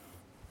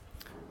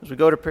As we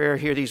go to prayer,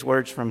 hear these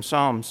words from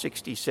Psalm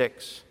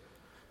 66.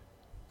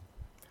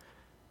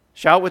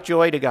 Shout with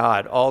joy to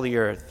God, all the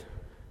earth.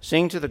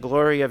 Sing to the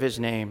glory of his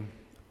name.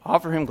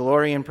 Offer him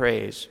glory and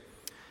praise.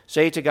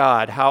 Say to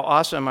God, how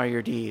awesome are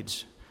your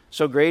deeds.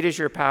 So great is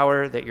your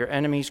power that your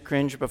enemies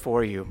cringe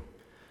before you.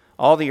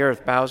 All the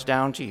earth bows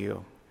down to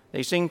you.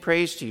 They sing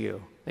praise to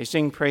you. They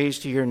sing praise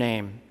to your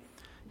name.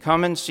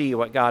 Come and see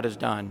what God has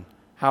done,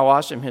 how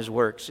awesome his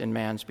works in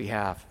man's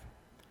behalf.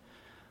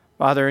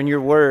 Father, in your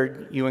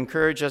word, you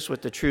encourage us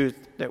with the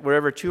truth that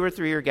wherever 2 or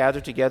 3 are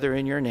gathered together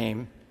in your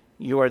name,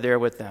 you are there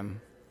with them.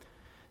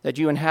 That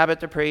you inhabit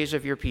the praise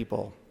of your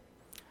people.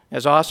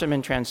 As awesome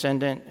and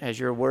transcendent as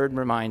your word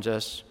reminds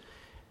us,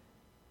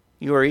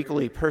 you are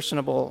equally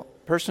personal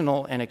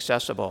and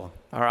accessible,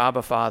 our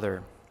Abba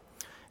Father.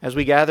 As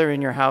we gather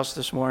in your house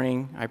this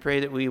morning, I pray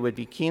that we would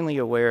be keenly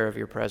aware of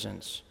your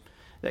presence,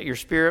 that your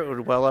Spirit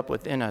would well up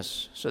within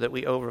us so that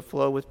we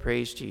overflow with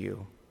praise to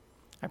you.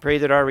 I pray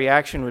that our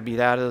reaction would be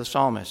that of the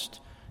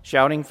psalmist,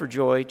 shouting for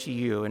joy to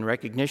you in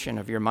recognition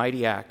of your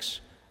mighty acts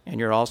and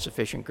your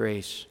all-sufficient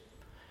grace.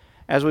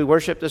 As we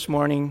worship this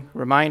morning,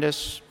 remind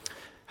us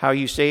how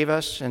you save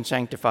us and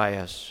sanctify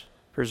us,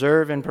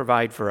 preserve and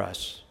provide for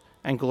us,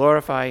 and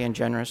glorify and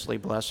generously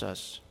bless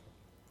us.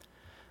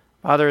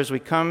 Father, as we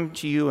come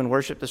to you and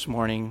worship this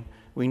morning,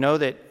 we know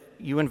that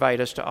you invite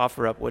us to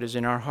offer up what is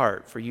in our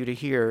heart for you to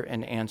hear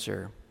and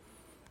answer.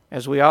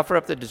 As we offer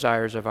up the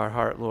desires of our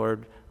heart,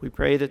 Lord, we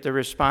pray that the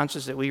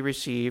responses that we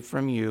receive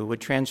from you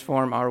would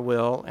transform our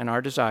will and our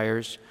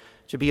desires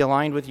to be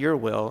aligned with your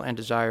will and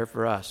desire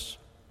for us.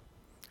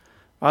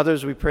 Father,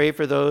 as we pray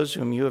for those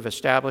whom you have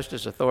established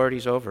as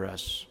authorities over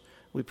us,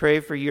 we pray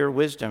for your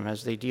wisdom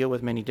as they deal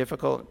with many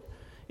difficult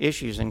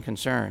issues and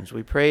concerns.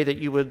 We pray that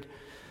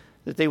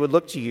they would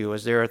look to you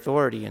as their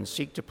authority and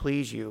seek to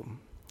please you,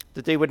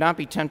 that they would not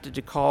be tempted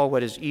to call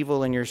what is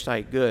evil in your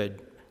sight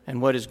good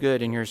and what is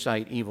good in your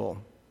sight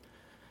evil.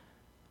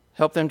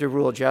 Help them to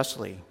rule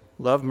justly,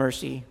 love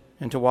mercy,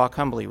 and to walk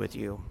humbly with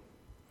you.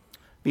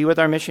 Be with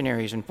our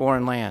missionaries in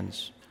foreign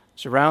lands.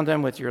 Surround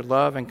them with your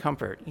love and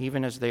comfort,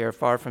 even as they are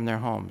far from their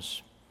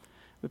homes.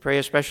 We pray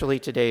especially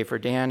today for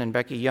Dan and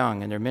Becky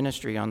Young and their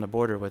ministry on the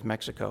border with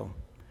Mexico.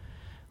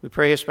 We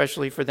pray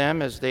especially for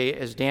them as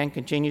Dan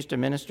continues to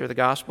minister the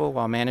gospel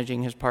while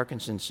managing his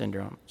Parkinson's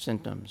syndrome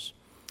symptoms.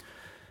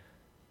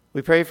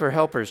 We pray for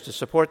helpers to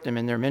support them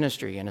in their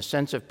ministry and a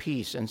sense of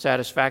peace and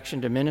satisfaction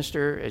to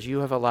minister as you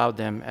have allowed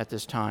them at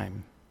this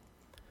time.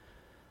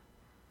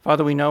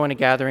 Father, we know in a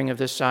gathering of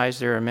this size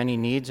there are many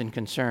needs and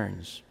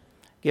concerns.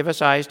 Give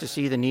us eyes to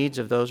see the needs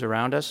of those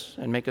around us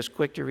and make us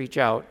quick to reach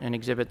out and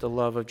exhibit the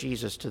love of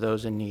Jesus to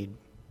those in need.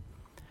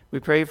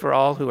 We pray for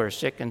all who are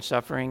sick and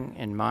suffering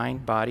in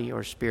mind, body,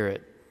 or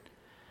spirit.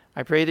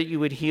 I pray that you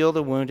would heal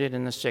the wounded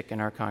and the sick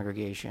in our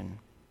congregation.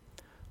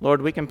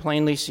 Lord, we can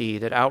plainly see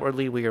that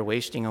outwardly we are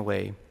wasting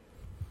away.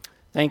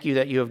 Thank you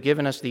that you have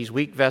given us these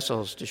weak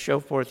vessels to show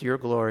forth your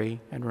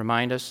glory and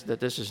remind us that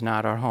this is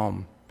not our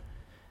home.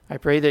 I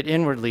pray that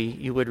inwardly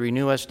you would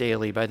renew us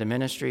daily by the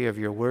ministry of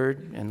your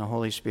word and the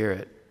Holy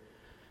Spirit.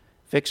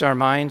 Fix our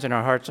minds and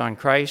our hearts on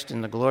Christ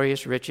and the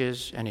glorious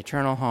riches and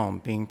eternal home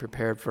being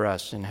prepared for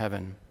us in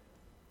heaven.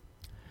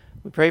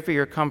 We pray for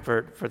your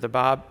comfort for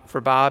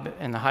Bob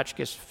and the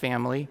Hotchkiss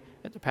family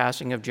at the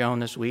passing of Joan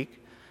this week,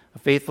 a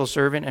faithful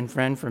servant and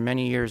friend for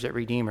many years at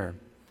Redeemer,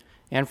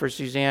 and for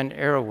Suzanne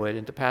Arrowwood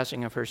at the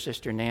passing of her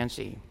sister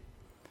Nancy.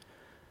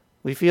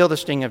 We feel the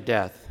sting of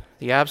death.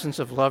 The absence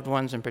of loved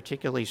ones, and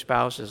particularly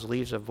spouses,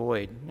 leaves a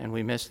void, and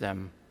we miss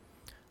them.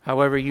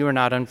 However, you are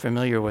not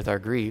unfamiliar with our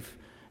grief,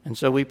 and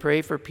so we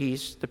pray for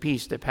peace, the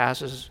peace that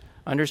passes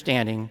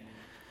understanding,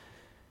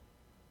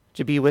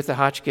 to be with the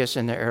Hotchkiss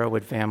and the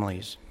Arrowwood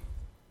families.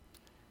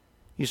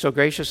 You so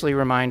graciously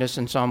remind us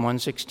in Psalm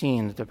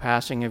 116 that the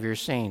passing of your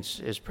saints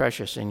is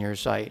precious in your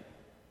sight.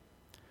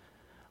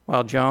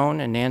 While Joan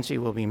and Nancy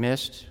will be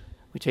missed,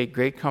 we take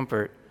great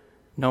comfort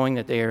knowing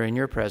that they are in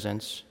your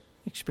presence,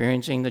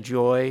 experiencing the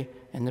joy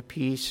and the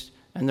peace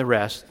and the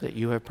rest that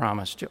you have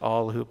promised to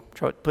all who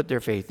put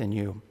their faith in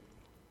you.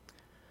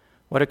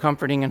 What a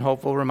comforting and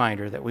hopeful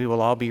reminder that we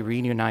will all be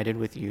reunited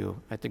with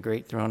you at the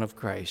great throne of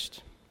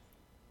Christ.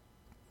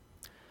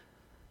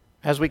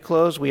 As we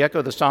close, we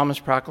echo the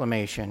psalmist's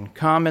proclamation,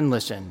 "Come and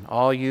listen,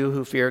 all you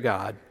who fear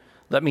God.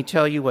 Let me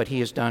tell you what he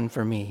has done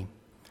for me."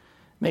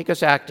 Make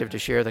us active to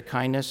share the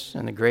kindness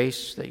and the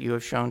grace that you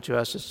have shown to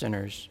us as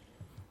sinners.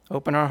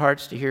 Open our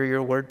hearts to hear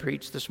your word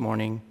preached this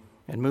morning,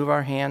 and move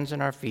our hands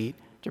and our feet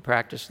to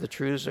practice the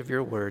truths of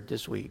your word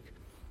this week.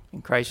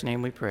 In Christ's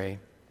name we pray.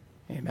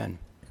 Amen.